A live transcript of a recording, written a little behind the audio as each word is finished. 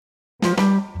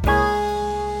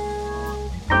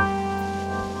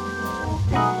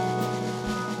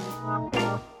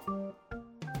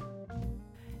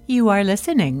You are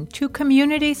listening to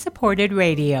community-supported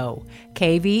radio,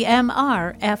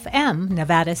 KVMR-FM,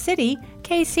 Nevada City,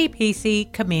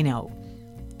 KCPC, Camino.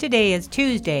 Today is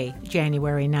Tuesday,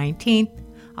 January 19th.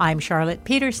 I'm Charlotte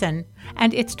Peterson,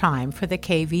 and it's time for the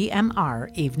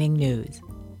KVMR Evening News.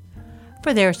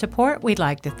 For their support, we'd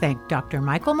like to thank Dr.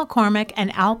 Michael McCormick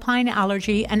and Alpine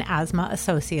Allergy and Asthma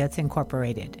Associates,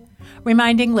 Incorporated,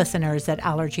 reminding listeners that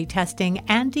allergy testing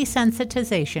and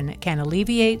desensitization can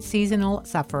alleviate seasonal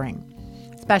suffering,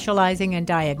 specializing in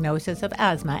diagnosis of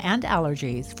asthma and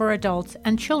allergies for adults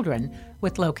and children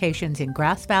with locations in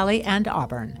Grass Valley and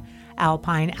Auburn,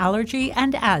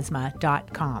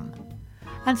 alpineallergyandasthma.com.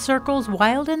 And Circle's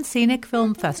Wild and Scenic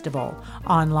Film Festival,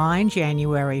 online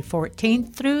January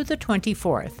 14th through the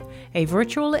 24th, a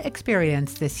virtual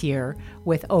experience this year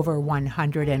with over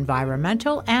 100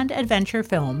 environmental and adventure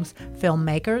films,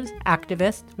 filmmakers,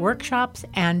 activists, workshops,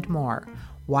 and more.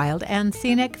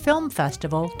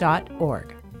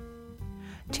 wildandscenicfilmfestival.org.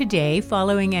 Today,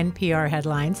 following NPR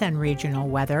headlines and regional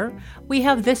weather, we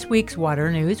have this week's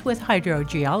water news with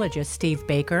hydrogeologist Steve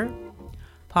Baker.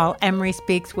 Paul Emery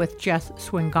speaks with Jess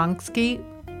Swingonski,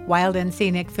 Wild and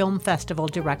Scenic Film Festival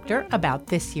director, about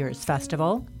this year's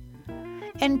festival.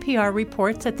 NPR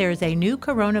reports that there's a new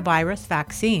coronavirus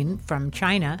vaccine from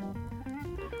China.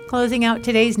 Closing out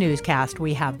today's newscast,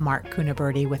 we have Mark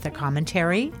Cunaberti with a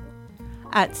commentary.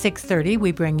 At 6:30,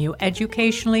 we bring you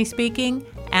Educationally Speaking,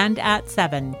 and at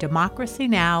 7, Democracy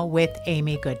Now! With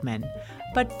Amy Goodman.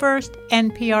 But first,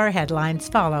 NPR headlines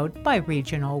followed by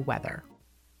regional weather.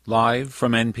 Live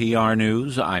from NPR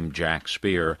News, I'm Jack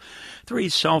Speer. 3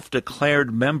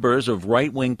 self-declared members of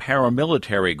right-wing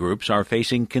paramilitary groups are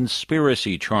facing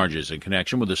conspiracy charges in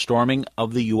connection with the storming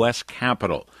of the U.S.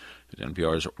 Capitol. As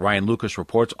NPR's Ryan Lucas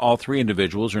reports, all 3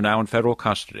 individuals are now in federal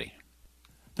custody.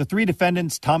 The 3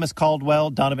 defendants, Thomas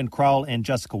Caldwell, Donovan Crowell, and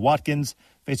Jessica Watkins,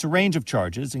 face a range of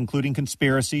charges, including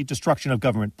conspiracy, destruction of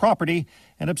government property,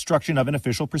 and obstruction of an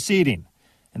official proceeding.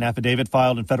 An affidavit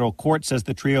filed in federal court says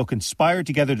the trio conspired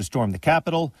together to storm the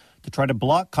Capitol to try to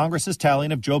block Congress's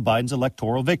tallying of Joe Biden's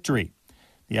electoral victory.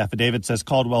 The affidavit says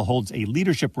Caldwell holds a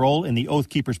leadership role in the Oath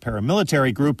Keepers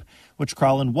paramilitary group, which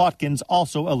Crowell and Watkins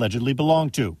also allegedly belong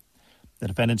to. The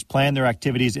defendants planned their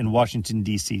activities in Washington,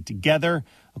 D.C. together,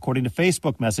 according to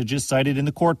Facebook messages cited in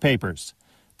the court papers.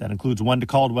 That includes one to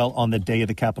Caldwell on the day of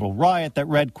the Capitol riot that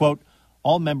read, quote,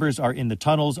 "All members are in the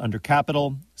tunnels under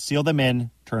Capitol. Seal them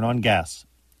in. Turn on gas."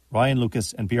 Ryan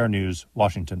Lucas, NPR News,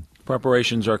 Washington.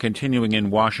 Preparations are continuing in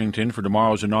Washington for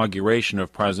tomorrow's inauguration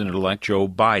of President-elect Joe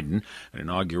Biden, an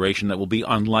inauguration that will be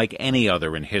unlike any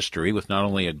other in history, with not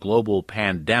only a global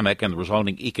pandemic and the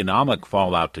resulting economic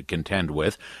fallout to contend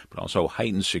with, but also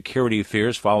heightened security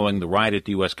fears following the riot at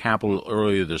the U.S. Capitol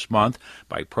earlier this month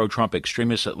by pro-Trump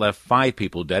extremists that left 5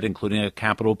 people dead, including a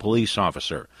Capitol police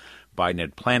officer. Biden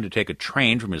had planned to take a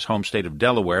train from his home state of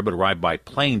Delaware, but arrived by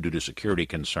plane due to security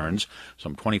concerns.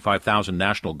 Some 25,000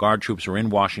 National Guard troops are in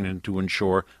Washington to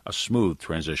ensure a smooth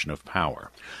transition of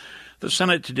power. The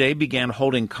Senate today began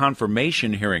holding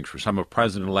confirmation hearings for some of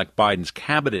President-elect Biden's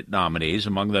cabinet nominees.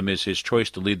 Among them is his choice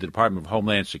to lead the Department of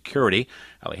Homeland Security.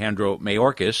 Alejandro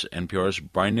Mayorkas, NPR's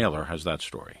Brian Naylor, has that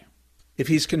story. If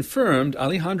he's confirmed,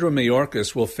 Alejandro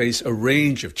Mayorkas will face a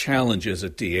range of challenges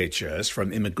at DHS,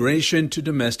 from immigration to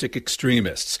domestic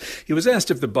extremists. He was asked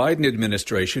if the Biden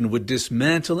administration would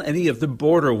dismantle any of the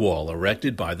border wall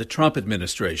erected by the Trump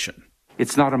administration.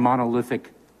 It's not a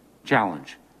monolithic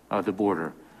challenge, the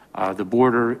border. The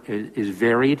border is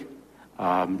varied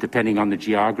depending on the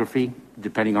geography,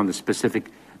 depending on the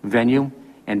specific venue,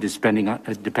 and depending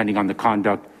on the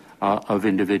conduct of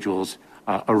individuals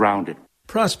around it.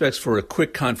 Prospects for a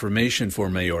quick confirmation for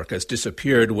Mayorkas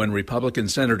disappeared when Republican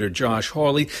Senator Josh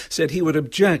Hawley said he would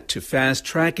object to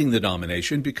fast-tracking the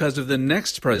nomination because of the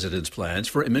next president's plans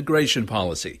for immigration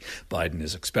policy. Biden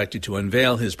is expected to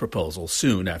unveil his proposal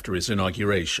soon after his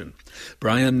inauguration.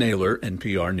 Brian Naylor,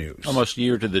 NPR News. Almost a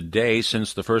year to the day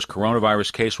since the first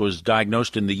coronavirus case was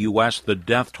diagnosed in the U.S., the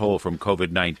death toll from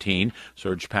COVID-19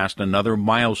 surged past another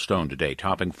milestone today,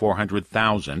 topping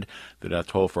 400,000. The death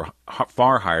toll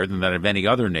far higher than that of any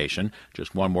other nation.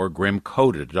 Just one more grim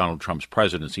coda to Donald Trump's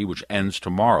presidency, which ends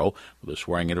tomorrow with the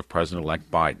swearing-in of President-elect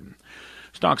Biden.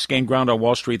 Stocks gained ground on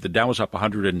Wall Street. The Dow was up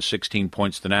 116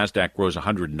 points. The Nasdaq rose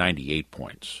 198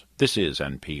 points. This is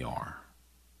NPR.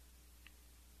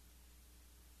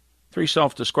 3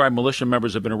 self-described militia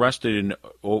members have been arrested in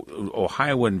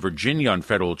Ohio and Virginia on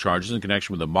federal charges in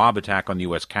connection with a mob attack on the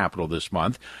U.S. Capitol this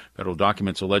month. Federal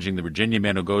documents alleging the Virginia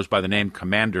man, who goes by the name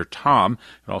Commander Tom,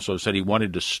 and also said he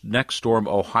wanted to next storm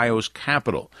Ohio's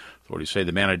Capitol. Authorities say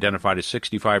the man, identified as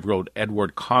 65-year-old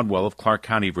Edward Codwell of Clark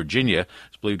County, Virginia,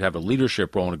 is believed to have a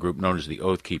leadership role in a group known as the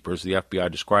Oath Keepers. The FBI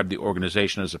described the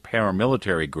organization as a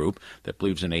paramilitary group that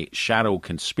believes in a shadow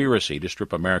conspiracy to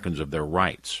strip Americans of their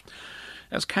rights.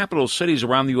 As capital cities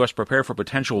around the U.S. prepare for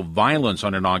potential violence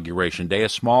on Inauguration Day, a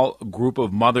small group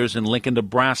of mothers in Lincoln,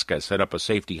 Nebraska set up a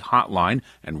safety hotline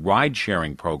and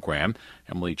ride-sharing program.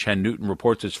 Emily Chen Newton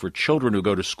reports it's for children who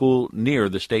go to school near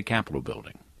the state capitol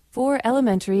building. 4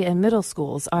 elementary and middle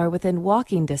schools are within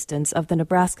walking distance of the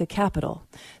Nebraska Capitol.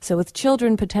 So with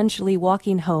children potentially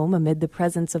walking home amid the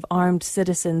presence of armed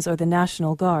citizens or the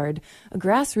National Guard, a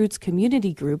grassroots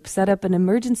community group set up an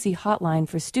emergency hotline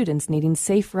for students needing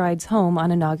safe rides home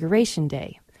on Inauguration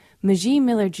Day. Majee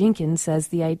Miller-Jenkins says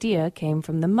the idea came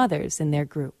from the mothers in their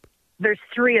group. There's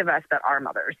 3 of us that are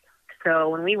mothers. So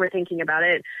when we were thinking about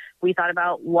it, we thought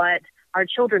about what our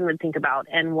children would think about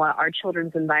and what our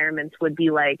children's environments would be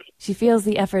like. She feels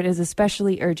the effort is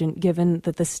especially urgent given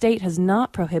that the state has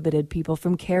not prohibited people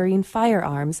from carrying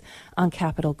firearms on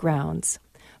Capitol grounds.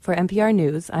 For NPR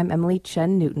News, I'm Emily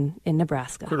Chen Newton in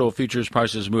Nebraska. Crude oil futures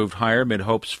prices moved higher amid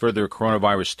hopes further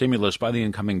coronavirus stimulus by the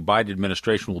incoming Biden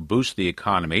administration will boost the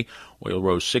economy. Oil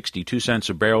rose 62 cents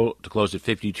a barrel to close at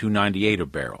 $52.98 a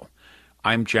barrel.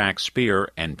 I'm Jack Speer,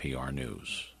 NPR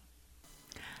News.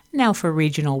 Now for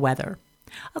regional weather.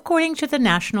 According to the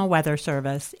National Weather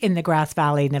Service, in the Grass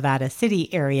Valley, Nevada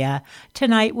City area,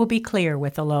 tonight will be clear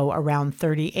with a low around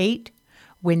 38.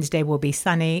 Wednesday will be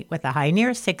sunny with a high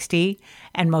near 60,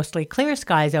 and mostly clear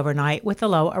skies overnight with a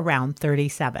low around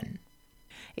 37.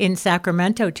 In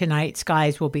Sacramento tonight,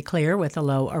 skies will be clear with a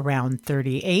low around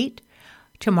 38.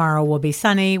 Tomorrow will be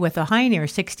sunny with a high near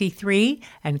 63,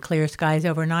 and clear skies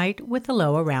overnight with a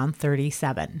low around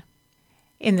 37.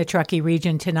 In the Truckee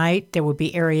region tonight, there will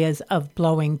be areas of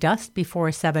blowing dust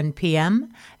before 7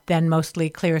 p.m., then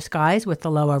mostly clear skies with a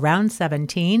low around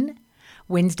 17.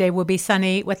 Wednesday will be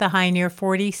sunny with a high near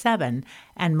 47,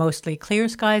 and mostly clear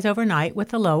skies overnight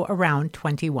with a low around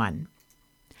 21.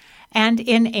 And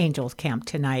in Angels Camp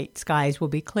tonight, skies will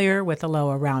be clear with a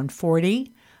low around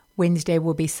 40. Wednesday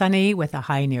will be sunny with a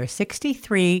high near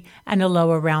 63 and a low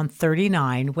around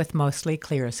 39 with mostly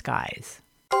clear skies.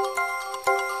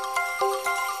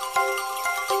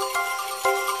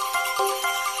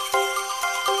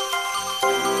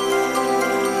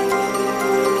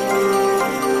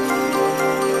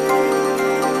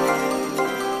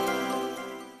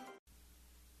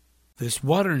 This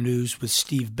water news with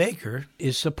Steve Baker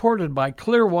is supported by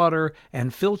Clearwater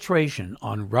and Filtration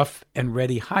on Rough and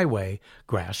Ready Highway,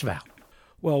 Grass Valley.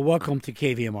 Well, welcome to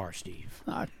KVMR, Steve.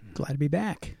 Glad to be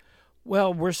back.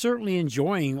 Well, we're certainly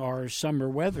enjoying our summer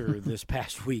weather this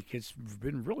past week. It's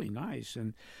been really nice,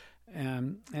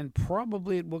 and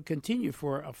probably it will continue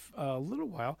for a little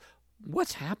while.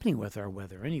 What's happening with our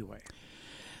weather anyway?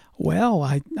 Well,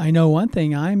 I know one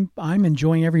thing. I'm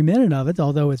enjoying every minute of it,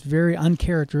 although it's very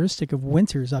uncharacteristic of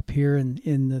winters up here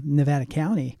in the Nevada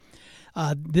County.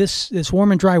 This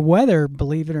warm and dry weather,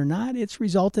 believe it or not, it's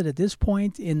resulted at this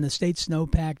point in the state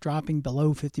snowpack dropping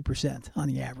below 50% on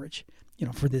the average,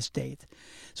 for this date.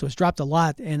 So it's dropped a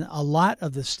lot, and a lot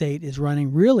of the state is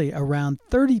running really around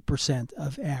 30%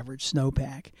 of average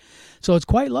snowpack. So it's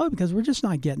quite low because we're just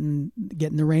not getting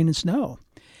the rain and snow.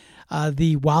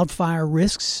 The wildfire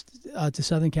risks to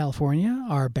Southern California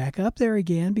are back up there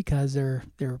again because they're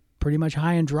pretty much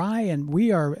high and dry, and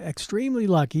we are extremely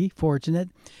lucky, fortunate,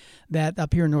 that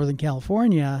up here in Northern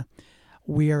California,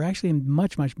 we are actually in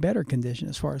much, much better condition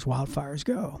as far as wildfires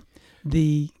go.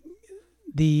 The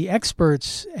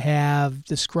experts have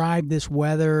described this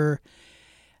weather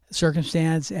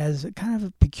circumstance as kind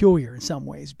of peculiar in some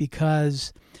ways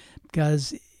because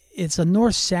it's a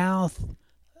north-south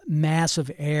mass of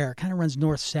air, kind of runs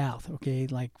north-south, okay,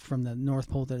 like from the North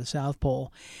Pole to the South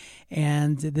Pole.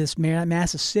 And this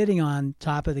mass is sitting on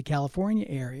top of the California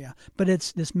area, but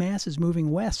this mass is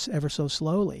moving west ever so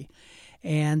slowly.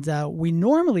 And we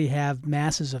normally have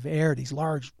masses of air, these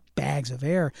large bags of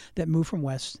air that move from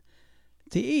west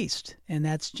to east, and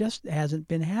that's just hasn't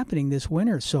been happening this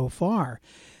winter so far.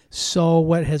 So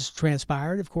what has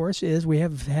transpired, of course, is we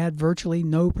have had virtually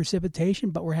no precipitation,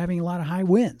 but we're having a lot of high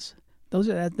winds. Those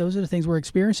are the things we're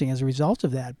experiencing as a result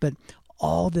of that. But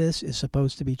all this is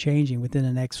supposed to be changing within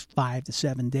the next 5 to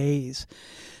 7 days.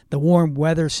 The warm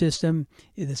weather system,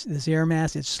 this air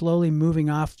mass, it's slowly moving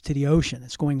off to the ocean.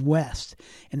 It's going west,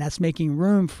 and that's making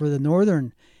room for the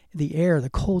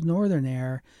cold northern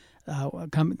air,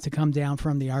 to come down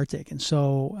from the Arctic. And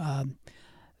so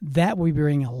that will be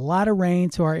bringing a lot of rain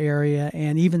to our area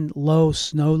and even low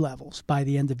snow levels by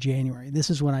the end of January. This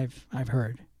is what I've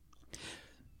heard.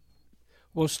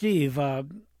 Well, Steve,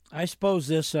 I suppose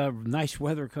this nice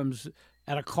weather comes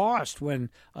at a cost when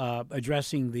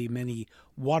addressing the many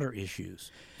water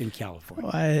issues in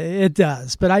California. It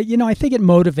does, but I think it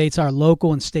motivates our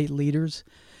local and state leaders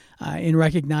in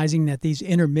recognizing that these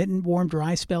intermittent warm,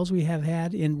 dry spells we have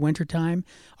had in wintertime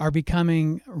are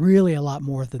becoming really a lot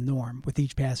more the norm with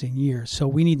each passing year. So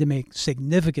we need to make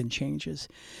significant changes.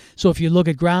 So if you look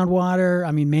at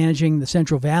groundwater, managing the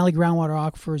Central Valley groundwater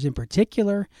aquifers in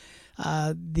particular,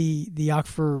 the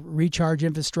aquifer recharge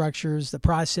infrastructures, the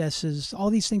processes, all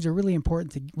these things are really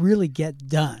important to really get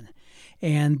done.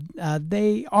 And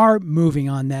they are moving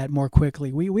on that more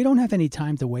quickly. We don't have any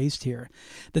time to waste here.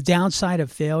 The downside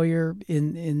of failure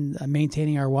in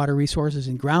maintaining our water resources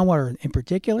and groundwater in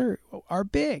particular are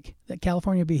big. That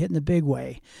California will be hitting a big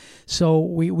way. So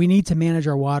we need to manage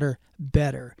our water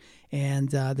better. And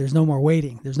there's no more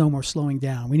waiting. There's no more slowing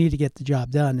down. We need to get the job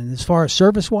done. And as far as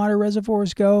surface water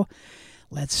reservoirs go,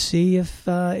 let's see if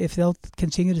they'll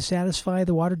continue to satisfy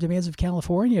the water demands of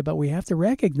California. But we have to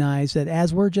recognize that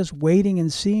as we're just waiting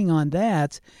and seeing on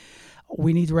that,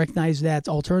 we need to recognize that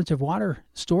alternative water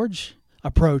storage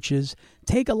approaches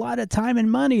take a lot of time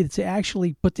and money to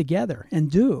actually put together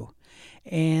and do.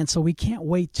 And so we can't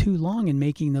wait too long in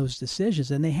making those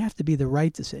decisions, and they have to be the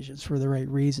right decisions for the right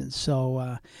reasons.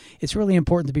 So it's really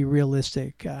important to be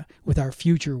realistic with our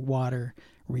future water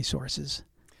resources.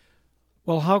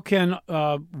 Well, how can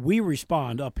we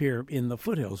respond up here in the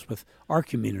foothills with our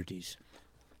communities?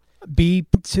 Be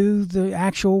to the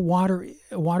actual water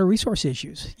resource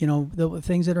issues, the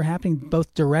things that are happening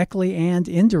both directly and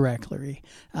indirectly.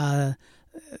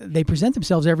 They present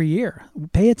themselves every year.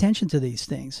 Pay attention to these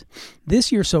things.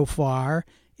 This year so far,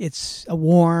 it's a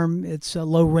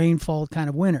low rainfall kind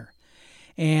of winter.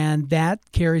 And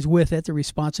that carries with it the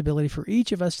responsibility for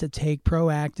each of us to take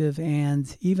proactive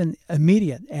and even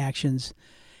immediate actions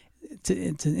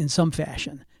in some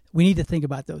fashion. We need to think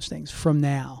about those things from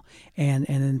now and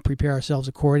then prepare ourselves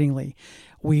accordingly.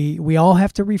 We all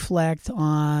have to reflect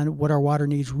on what our water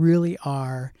needs really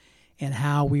are and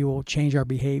how we will change our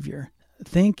behavior.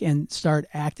 Think and start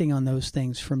acting on those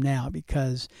things from now,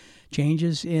 because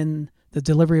changes in the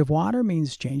delivery of water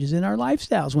means changes in our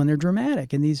lifestyles when they're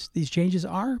dramatic, and these changes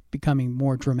are becoming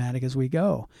more dramatic as we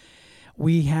go.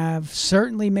 We have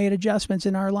certainly made adjustments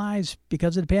in our lives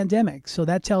because of the pandemic, so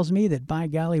that tells me that, by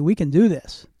golly, we can do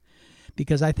this,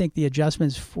 because I think the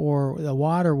adjustments for the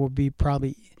water will be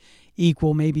probably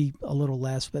equal, maybe a little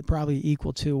less, but probably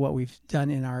equal to what we've done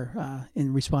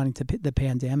in responding to the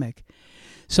pandemic.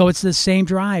 So it's the same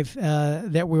drive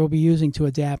that we'll be using to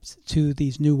adapt to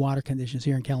these new water conditions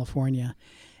here in California.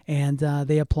 And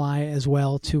they apply as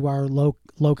well to our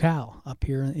locale up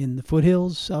here in the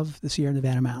foothills of the Sierra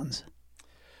Nevada mountains.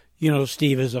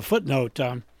 Steve, as a footnote,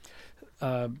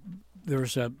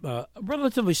 there's a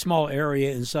relatively small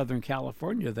area in Southern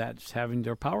California that's having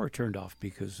their power turned off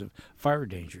because of fire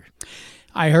danger.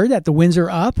 I heard that the winds are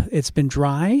up. It's been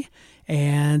dry.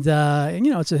 And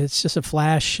it's just a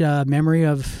flash memory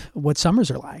of what summers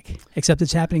are like, except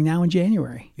it's happening now in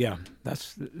January. Yeah,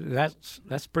 that's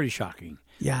pretty shocking.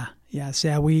 Yeah.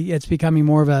 So it's becoming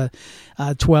more of a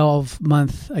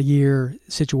 12-month-a-year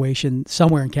situation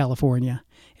somewhere in California,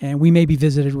 and we may be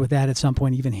visited with that at some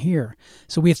point even here.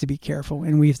 So we have to be careful,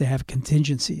 and we have to have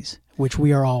contingencies, which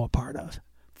we are all a part of.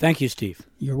 Thank you, Steve.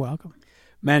 You're welcome.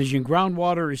 Managing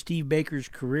groundwater is Steve Baker's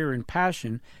career and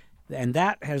passion, and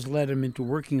that has led him into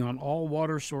working on all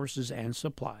water sources and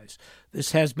supplies.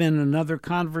 This has been another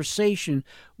conversation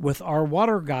with our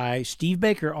water guy, Steve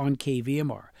Baker, on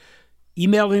KVMR.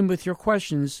 Email him with your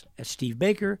questions at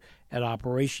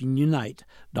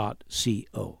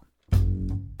stevebaker@operationunite.co.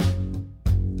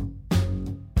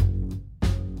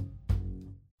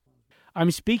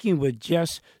 I'm speaking with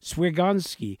Jess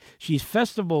Swiganski. She's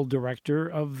festival director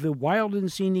of the Wild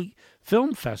and Scenic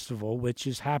Film Festival, which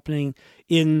is happening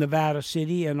in Nevada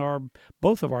City and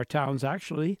both of our towns,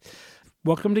 actually.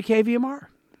 Welcome to KVMR.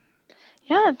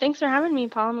 Yeah, thanks for having me,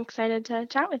 Paul. I'm excited to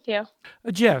chat with you.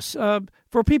 Jess,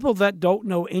 for people that don't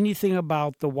know anything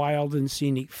about the Wild and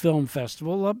Scenic Film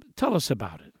Festival, tell us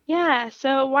about it. Yeah,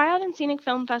 so Wild and Scenic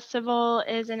Film Festival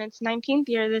is in its 19th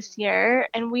year this year,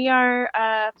 and we are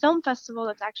a film festival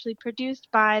that's actually produced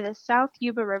by the South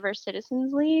Yuba River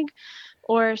Citizens League,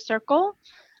 or CIRCLE,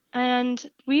 and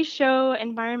we show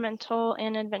environmental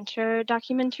and adventure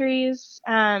documentaries.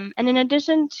 And in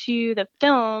addition to the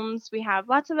films, we have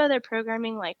lots of other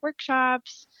programming like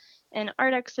workshops, an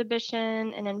art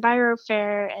exhibition, an enviro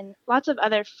fair, and lots of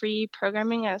other free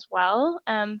programming as well.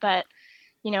 But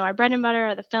our bread and butter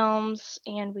are the films,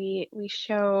 and we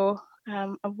show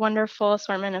a wonderful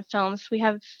assortment of films. We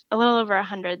have a little over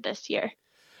 100 this year.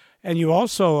 And you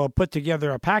also put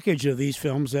together a package of these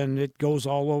films, and it goes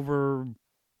all over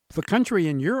the country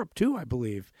and Europe, too, I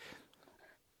believe.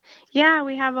 Yeah,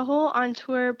 we have a whole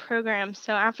on-tour program.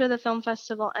 So after the film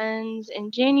festival ends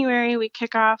in January, we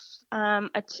kick off a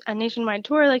nationwide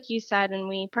tour, like you said, and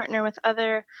we partner with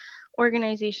other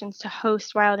organizations to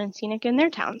host Wild and Scenic in their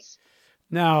towns.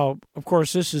 Now, of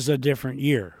course, this is a different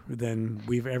year than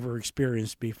we've ever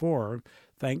experienced before.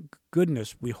 Thank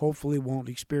goodness we hopefully won't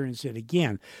experience it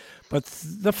again. But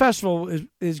the festival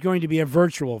is going to be a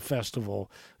virtual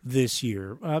festival this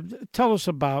year. Tell us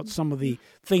about some of the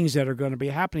things that are going to be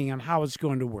happening and how it's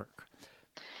going to work.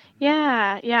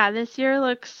 Yeah, this year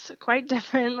looks quite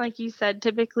different. Like you said,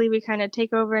 typically we kind of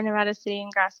take over Nevada City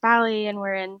and Grass Valley, and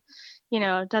we're in,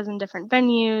 a dozen different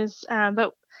venues.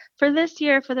 But for this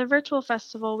year, for the virtual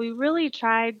festival, we really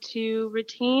tried to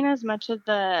retain as much of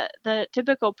the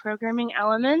typical programming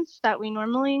elements that we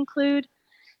normally include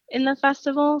in the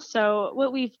festival. So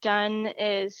what we've done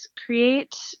is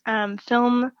create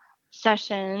film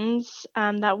sessions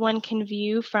that one can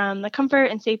view from the comfort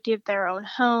and safety of their own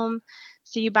home.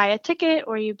 So you buy a ticket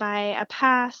or you buy a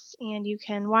pass, and you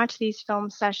can watch these film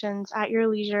sessions at your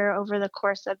leisure over the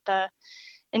course of the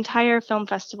entire film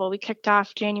festival. We kicked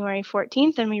off January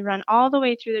 14th and we run all the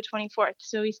way through the 24th.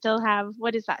 So we still have,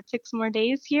 6 more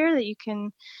days here that you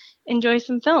can enjoy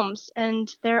some films. And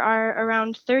there are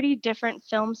around 30 different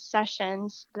film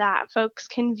sessions that folks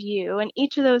can view. And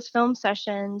each of those film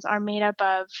sessions are made up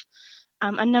of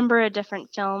a number of different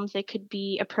films. They could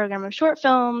be a program of short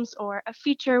films or a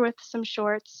feature with some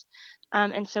shorts.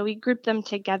 And so we group them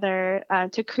together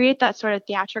to create that sort of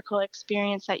theatrical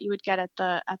experience that you would get at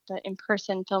the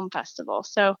in-person film festival.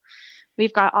 So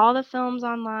we've got all the films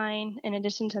online. In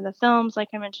addition to the films, like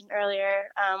I mentioned earlier,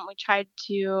 we tried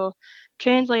to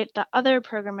translate the other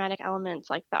programmatic elements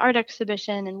like the art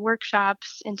exhibition and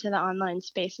workshops into the online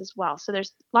space as well. So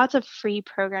there's lots of free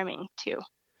programming too.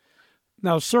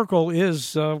 Now, Circle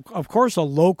is, of course, a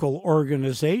local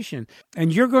organization,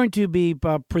 and you're going to be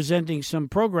presenting some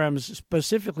programs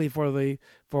specifically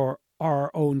for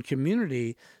our own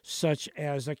community, such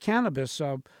as a cannabis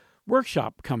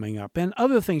workshop coming up and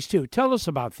other things too. Tell us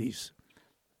about these.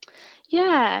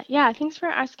 Yeah. Thanks for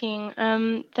asking.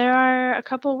 There are a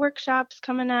couple workshops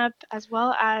coming up, as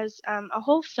well as a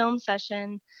whole film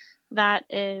session that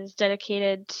is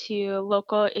dedicated to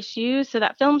local issues. So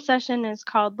that film session is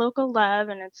called Local Love,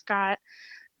 and it's got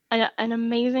an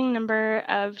amazing number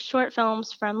of short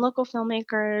films from local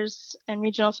filmmakers and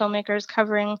regional filmmakers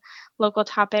covering local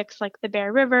topics like the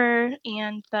Bear River,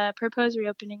 and the proposed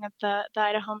reopening of the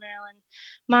Idaho Maryland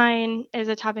mine is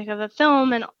a topic of a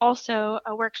film, and also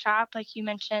a workshop, like you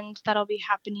mentioned, that'll be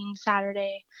happening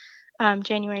Saturday,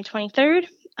 January 23rd.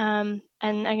 And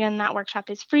again, that workshop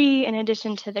is free, in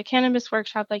addition to the cannabis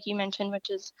workshop, like you mentioned, which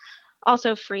is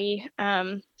also free.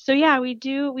 So yeah, we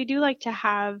do like to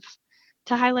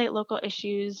highlight local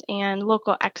issues and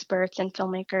local experts and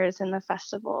filmmakers in the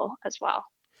festival as well.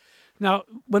 Now,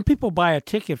 when people buy a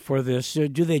ticket for this,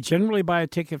 do they generally buy a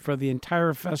ticket for the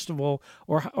entire festival,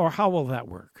 or how will that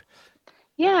work?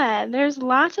 Yeah, there's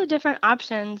lots of different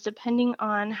options depending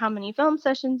on how many film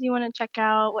sessions you want to check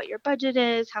out, what your budget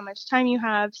is, how much time you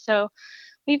have. So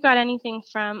we've got anything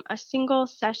from a single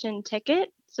session ticket.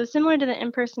 So similar to the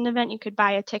in-person event, you could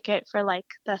buy a ticket for like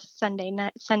the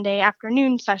Sunday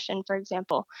afternoon session, for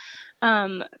example.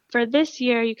 For this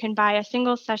year, you can buy a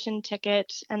single session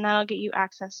ticket, and that'll get you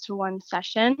access to one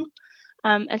session.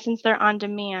 And since they're on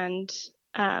demand,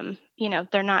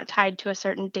 they're not tied to a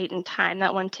certain date and time.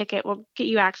 That one ticket will get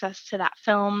you access to that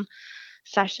film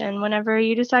session whenever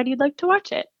you decide you'd like to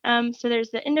watch it. So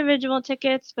there's the individual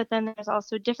tickets, but then there's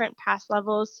also different pass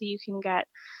levels. So you can get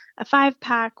a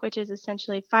 5-pack, which is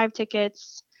essentially 5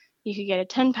 tickets. You could get a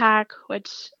 10-pack, which,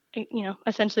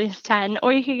 essentially is 10,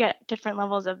 or you could get different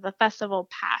levels of the festival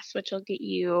pass, which will get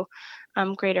you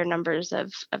greater numbers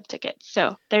of tickets.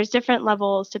 So there's different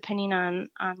levels depending on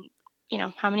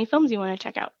how many films you want to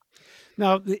check out.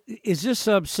 Now, is this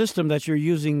system that you're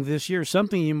using this year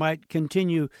something you might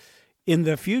continue in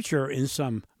the future in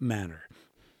some manner?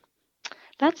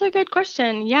 That's a good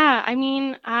question. Yeah,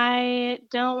 I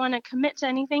don't want to commit to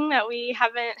anything that we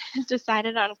haven't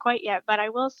decided on quite yet, but I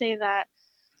will say that,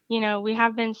 we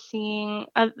have been seeing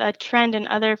a trend in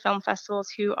other film festivals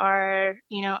who are,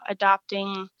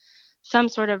 adopting some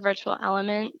sort of virtual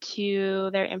element to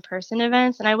their in-person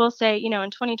events. And I will say, in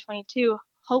 2022,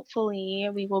 hopefully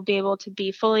we will be able to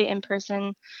be fully in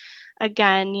person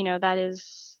again. That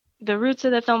is the roots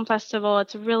of the film festival.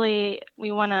 It's really,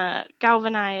 we want to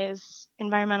galvanize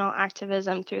environmental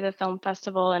activism through the film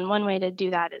festival. And one way to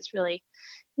do that is really,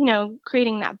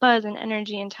 creating that buzz and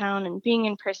energy in town and being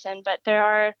in person. But there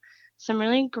are some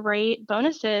really great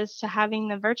bonuses to having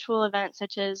the virtual event,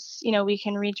 such as, we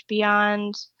can reach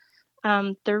beyond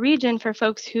the region for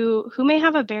folks who may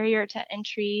have a barrier to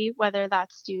entry, whether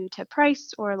that's due to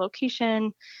price or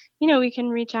location. We can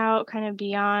reach out kind of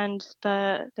beyond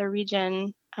the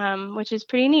region, which is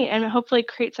pretty neat, and hopefully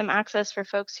create some access for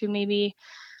folks who maybe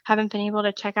haven't been able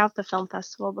to check out the film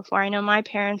festival before. I know my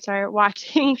parents are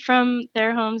watching from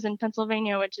their homes in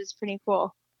Pennsylvania, which is pretty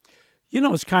cool.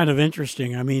 It's kind of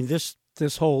interesting. I mean, this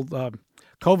whole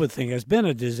COVID thing has been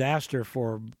a disaster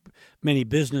for many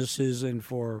businesses and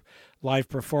for live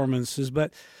performances.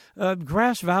 But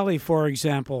Grass Valley, for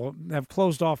example, have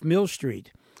closed off Mill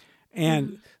Street.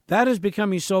 And that is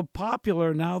becoming so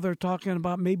popular now they're talking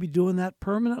about maybe doing that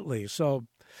permanently. So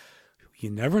you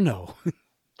never know.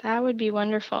 That would be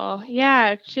wonderful.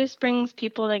 Yeah, it just brings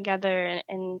people together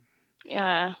in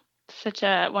such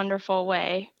a wonderful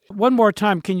way. One more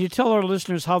time, can you tell our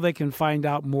listeners how they can find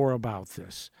out more about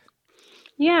this?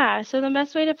 Yeah, so the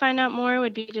best way to find out more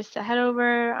would be just to head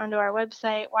over onto our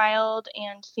website,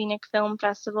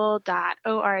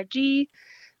 wildandscenicfilmfestival.org.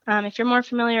 If you're more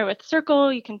familiar with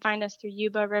Circle, you can find us through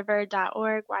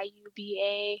yubariver.org,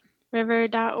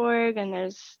 yuba-river.org, and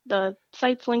there's the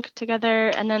sites linked together.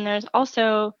 And then there's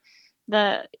also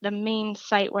the main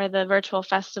site where the virtual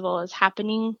festival is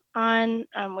happening on,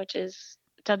 which is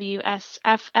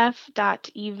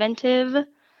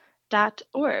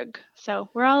wsff.eventive.org. So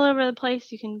we're all over the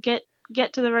place. You can get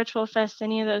to the virtual fest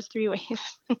any of those three ways.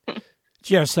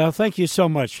 Jess, thank you so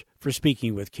much for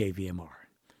speaking with KVMR.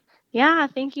 Yeah,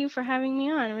 thank you for having me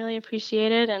on. Really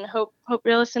appreciate it, and hope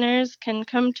your listeners can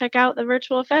come check out the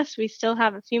virtual fest. We still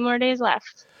have a few more days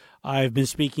left. I've been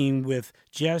speaking with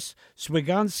Jess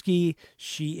Swigansky.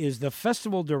 She is the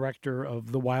festival director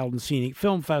of the Wild and Scenic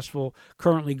Film Festival,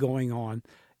 currently going on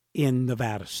in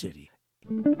Nevada City.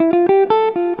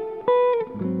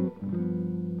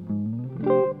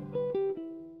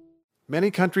 Many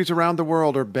countries around the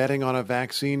world are betting on a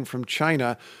vaccine from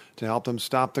China to help them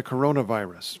stop the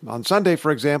coronavirus. On Sunday,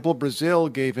 for example, Brazil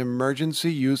gave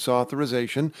emergency use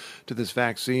authorization to this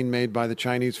vaccine made by the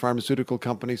Chinese pharmaceutical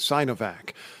company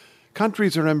Sinovac.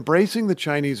 Countries are embracing the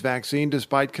Chinese vaccine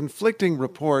despite conflicting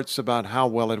reports about how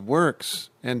well it works.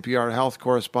 NPR health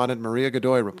correspondent Maria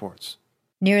Godoy reports.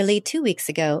 Nearly 2 weeks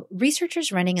ago,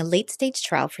 researchers running a late-stage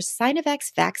trial for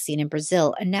Sinovac's vaccine in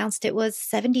Brazil announced it was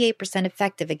 78%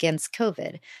 effective against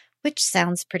COVID, which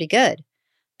sounds pretty good.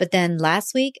 But then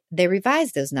last week, they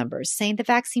revised those numbers, saying the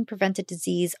vaccine prevented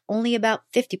disease only about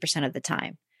 50% of the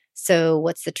time. So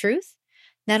what's the truth?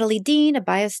 Natalie Dean, a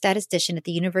biostatistician at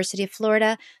the University of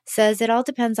Florida, says it all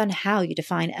depends on how you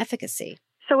define efficacy.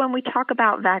 So when we talk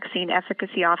about vaccine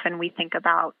efficacy, often we think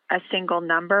about a single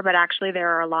number, but actually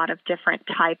there are a lot of different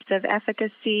types of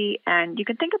efficacy, and you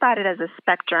can think about it as a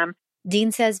spectrum. Dean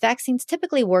says vaccines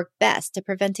typically work best at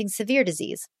preventing severe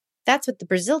disease. That's what the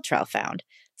Brazil trial found.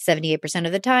 78%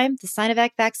 of the time, the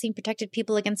Sinovac vaccine protected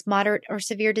people against moderate or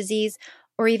severe disease,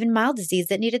 or even mild disease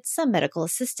that needed some medical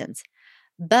assistance.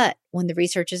 But when the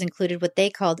researchers included what they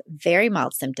called very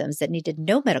mild symptoms that needed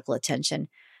no medical attention,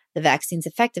 the vaccine's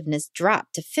effectiveness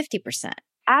dropped to 50%.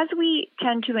 As we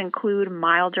tend to include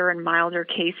milder and milder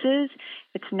cases,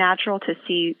 it's natural to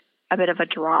see a bit of a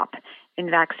drop in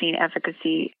vaccine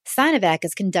efficacy. Sinovac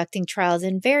is conducting trials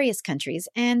in various countries,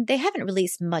 and they haven't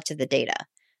released much of the data.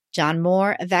 John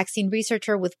Moore, a vaccine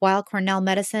researcher with Weill Cornell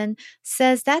Medicine,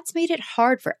 says that's made it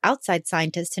hard for outside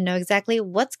scientists to know exactly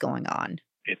what's going on.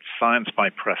 It's science by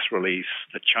press release.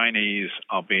 The Chinese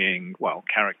are being,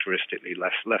 characteristically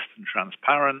less than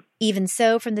transparent. Even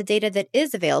so, from the data that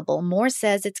is available, Moore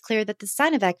says it's clear that the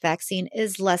Sinovac vaccine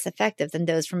is less effective than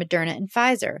those from Moderna and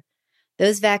Pfizer.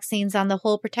 Those vaccines, on the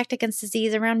whole, protect against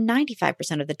disease around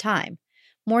 95% of the time.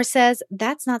 Moore says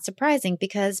that's not surprising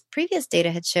because previous data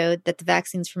had showed that the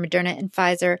vaccines from Moderna and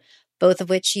Pfizer, both of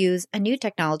which use a new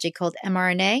technology called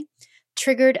mRNA,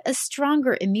 triggered a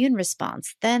stronger immune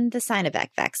response than the Sinovac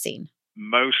vaccine.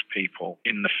 Most people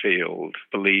in the field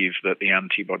believe that the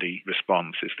antibody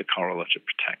response is the correlate of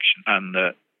protection and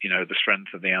that, the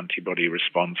strength of the antibody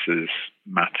responses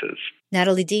matters.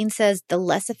 Natalie Dean says the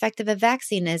less effective a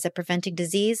vaccine is at preventing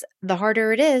disease, the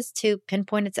harder it is to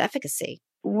pinpoint its efficacy.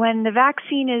 When the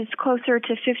vaccine is closer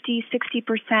to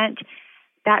 50-60%,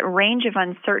 that range of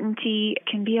uncertainty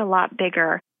can be a lot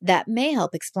bigger. That may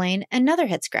help explain another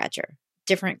head-scratcher.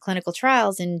 different clinical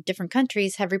trials in different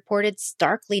countries have reported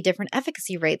starkly different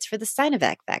efficacy rates for the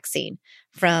Sinovac vaccine,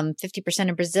 from 50%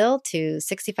 in Brazil to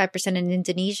 65% in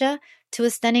Indonesia to a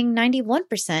stunning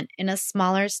 91% in a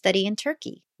smaller study in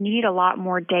Turkey. You need a lot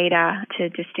more data to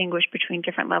distinguish between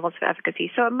different levels of efficacy.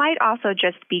 So it might also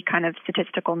just be kind of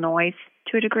statistical noise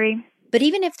to a degree. But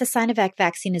even if the Sinovac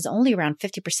vaccine is only around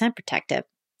 50% protective,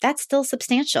 that's still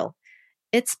substantial.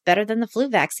 It's better than the flu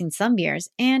vaccine some years,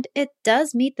 and it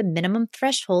does meet the minimum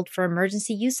threshold for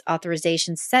emergency use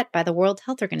authorization set by the World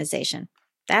Health Organization.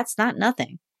 That's not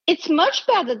nothing. It's much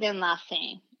better than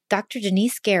nothing. Dr.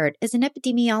 Denise Garrett is an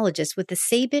epidemiologist with the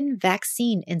Sabin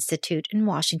Vaccine Institute in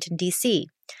Washington, D.C.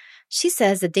 She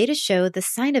says the data show the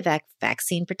Sinovac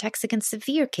vaccine protects against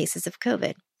severe cases of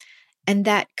COVID, and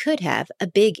that could have a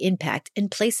big impact in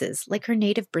places like her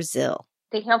native Brazil.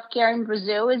 The healthcare in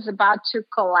Brazil is about to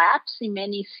collapse in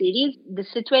many cities. The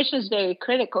situation is very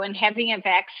critical, and having a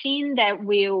vaccine that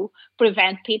will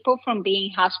prevent people from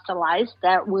being hospitalized,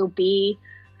 that will be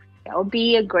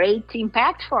a great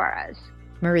impact for us.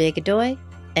 Maria Godoy,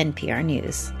 NPR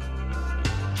News.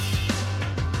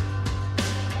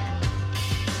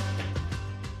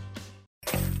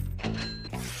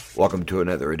 Welcome to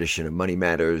another edition of Money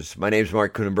Matters. My name's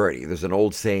Mark Cunnamberti. There's an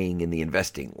old saying in the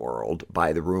investing world,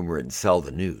 buy the rumor and sell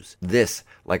the news. This,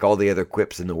 like all the other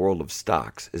quips in the world of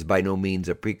stocks, is by no means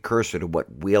a precursor to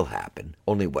what will happen,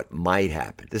 only what might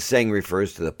happen. This saying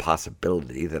refers to the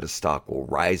possibility that a stock will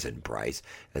rise in price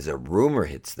as a rumor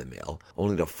hits the mill,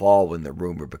 only to fall when the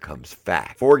rumor becomes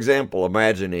fact. For example,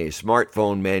 imagine a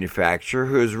smartphone manufacturer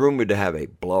who is rumored to have a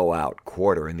blowout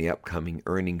quarter in the upcoming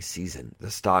earnings season. The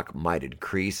stock might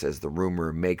increase as the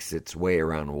rumor makes its way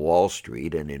around Wall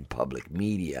Street and in public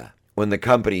media. When the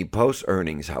company posts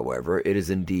earnings, however, it is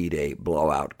indeed a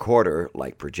blowout quarter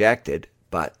like projected,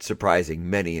 but surprising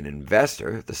many an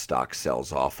investor, the stock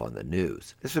sells off on the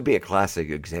news. This would be a classic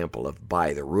example of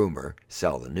buy the rumor,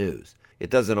 sell the news. It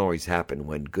doesn't always happen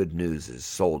when good news is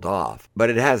sold off, but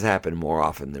it has happened more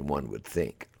often than one would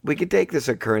think. We can take this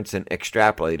occurrence and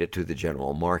extrapolate it to the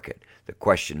general market. The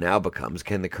question now becomes,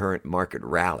 can the current market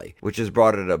rally, which has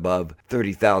brought it above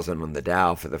 30,000 on the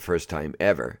Dow for the first time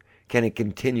ever, can it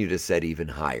continue to set even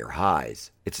higher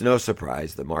highs? It's no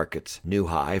surprise the market's new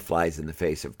high flies in the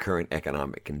face of current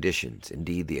economic conditions.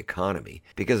 Indeed, the economy,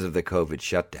 because of the COVID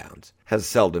shutdowns, has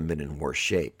seldom been in worse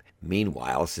shape.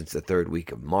 Meanwhile, since the third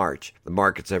week of March, the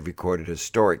markets have recorded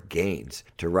historic gains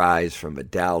to rise from a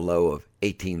Dow low of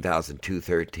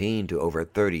 18,213 to over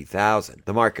 30,000.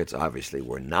 The markets obviously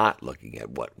were not looking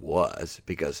at what was,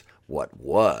 because what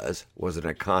was an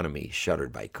economy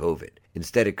shuttered by COVID.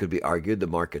 Instead, it could be argued the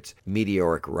market's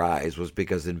meteoric rise was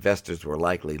because investors were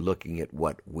likely looking at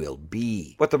what will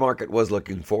be. What the market was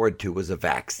looking forward to was a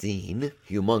vaccine,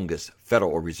 humongous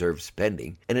Federal Reserve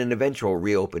spending, and an eventual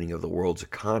reopening of the world's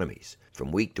economies.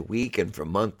 From week to week and from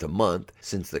month to month,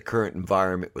 since the current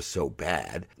environment was so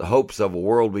bad, the hopes of a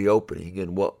world reopening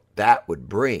and what that would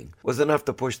bring was enough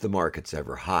to push the markets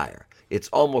ever higher. It's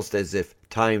almost as if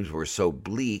times were so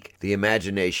bleak, the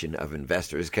imagination of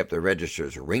investors kept the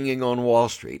registers ringing on Wall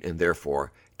Street and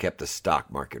therefore kept the stock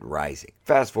market rising.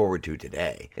 Fast forward to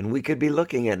today, and we could be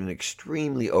looking at an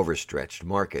extremely overstretched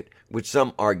market, which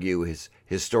some argue is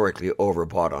historically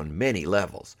overbought on many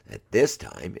levels. At this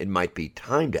time, it might be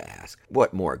time to ask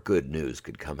what more good news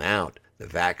could come out. The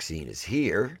vaccine is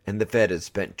here, and the Fed has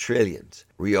spent trillions.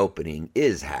 Reopening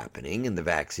is happening, and the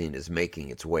vaccine is making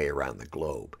its way around the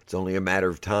globe. It's only a matter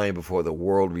of time before the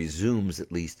world resumes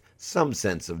at least some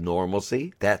sense of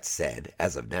normalcy. That said,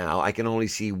 as of now, I can only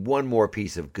see one more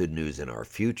piece of good news in our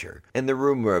future, and the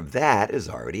rumor of that is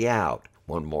already out.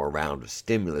 One more round of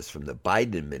stimulus from the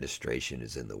Biden administration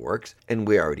is in the works, and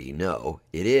we already know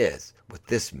it is. What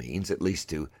this means, at least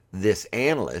to this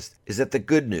analyst, is that the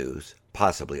good news,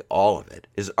 possibly all of it,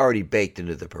 is already baked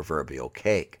into the proverbial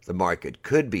cake. The market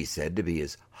could be said to be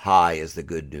as high as the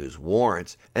good news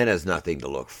warrants and has nothing to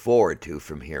look forward to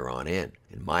from here on in.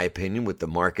 In my opinion, with the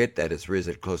market that has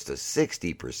risen close to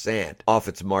 60% off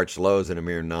its March lows in a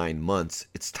mere 9 months,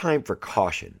 it's time for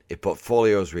caution. If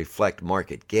portfolios reflect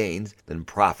market gains, then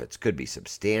profits could be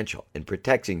substantial, and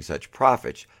protecting such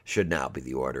profits should now be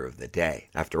the order of the day.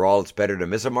 After all, it's better to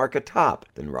miss a market top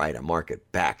than ride a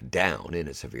market back down in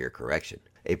a severe correction.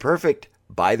 A perfect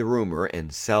buy the rumor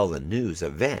and sell the news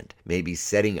event may be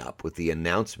setting up with the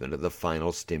announcement of the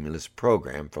final stimulus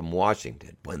program from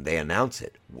Washington. When they announce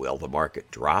it, will the market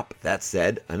drop? That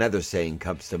said, another saying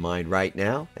comes to mind right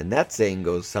now, and that saying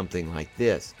goes something like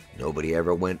this: nobody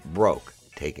ever went broke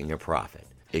taking a profit.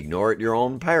 Ignore at your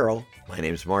own peril. My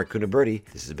name's Mark Cunaberti.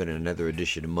 This has been another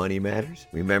edition of Money Matters.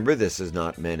 Remember, this is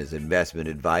not meant as investment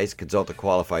advice. Consult a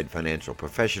qualified financial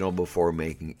professional before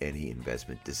making any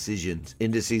investment decisions.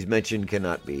 Indices mentioned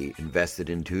cannot be invested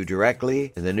into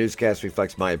directly, and the newscast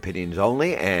reflects my opinions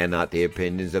only and not the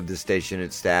opinions of the station,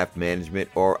 its staff, management,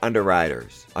 or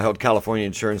underwriters. I hold California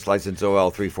Insurance License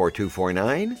OL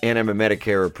 34249, and I'm a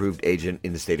Medicare-approved agent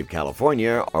in the state of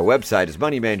California. Our website is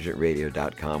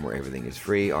moneymanagementradio.com, where everything is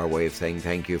free. Our way of saying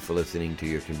thank you for listening to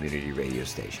your community radio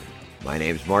station. My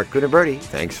name's Mark Cunaberti.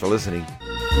 Thanks for listening.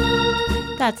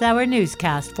 That's our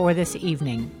newscast for this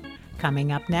evening.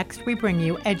 Coming up next, we bring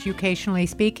you Educationally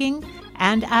Speaking,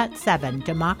 and at 7,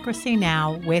 Democracy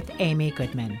Now! With Amy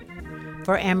Goodman.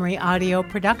 For Emory Audio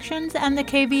Productions and the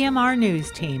KVMR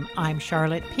News team, I'm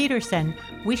Charlotte Peterson,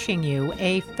 wishing you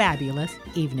a fabulous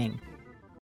evening.